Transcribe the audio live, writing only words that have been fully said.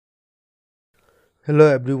Hello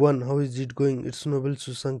everyone, how is it going? It's Nobel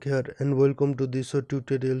Susank here and welcome to this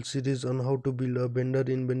tutorial series on how to build a vendor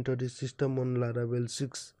inventory system on Laravel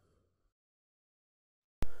 6.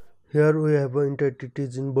 Here we have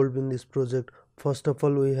entities involved in this project. First of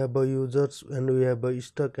all, we have a users and we have a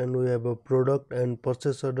stock and we have a product and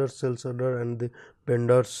purchase order, sales order and the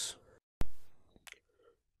vendors.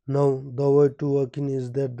 Now the way to work in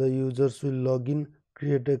is that the users will log in,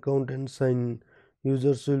 create account and sign in.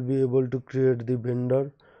 Users will be able to create the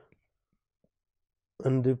vendor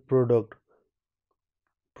and the product.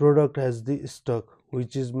 Product has the stock,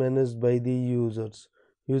 which is managed by the users.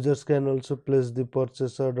 Users can also place the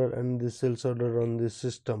purchase order and the sales order on the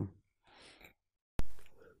system.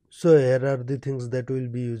 So here are the things that we'll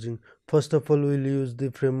be using. First of all, we'll use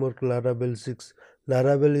the framework Laravel 6.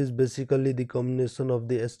 Laravel is basically the combination of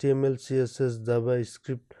the HTML, CSS,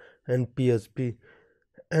 JavaScript and PHP.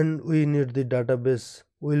 And we need the database.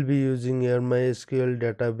 We'll be using here MySQL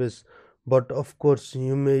database, but of course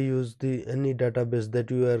you may use the any database that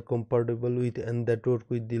you are compatible with and that work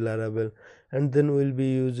with the Laravel. And then we'll be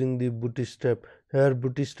using the bootstrap. Here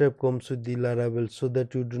bootstrap comes with the Laravel so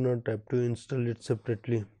that you do not have to install it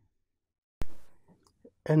separately.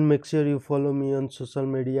 And make sure you follow me on social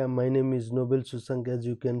media. My name is Nobel Susank, as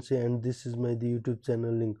you can see, and this is my the YouTube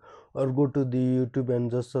channel link. Or go to the YouTube and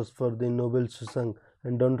just search for the Nobel Susank,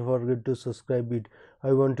 and don't forget to subscribe it.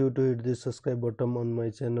 I want you to hit the subscribe button on my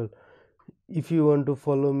channel. If you want to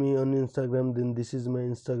follow me on Instagram, then this is my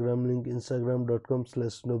Instagram link,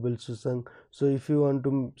 instagram.com/nobelsusank. So if you want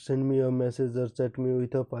to send me a message or chat me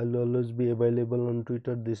with up, I'll always be available on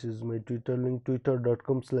Twitter. This is my Twitter link,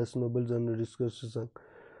 twitter.com/nobels_susank.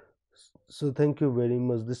 So thank you very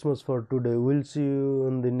much. This was for today. We'll see you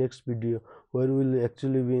on the next video where we'll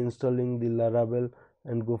actually be installing the Laravel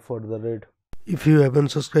and go for the raid. If you haven't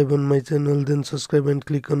subscribed on my channel, then subscribe and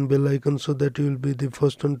click on bell icon so that you will be the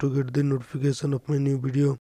first one to get the notification of my new video.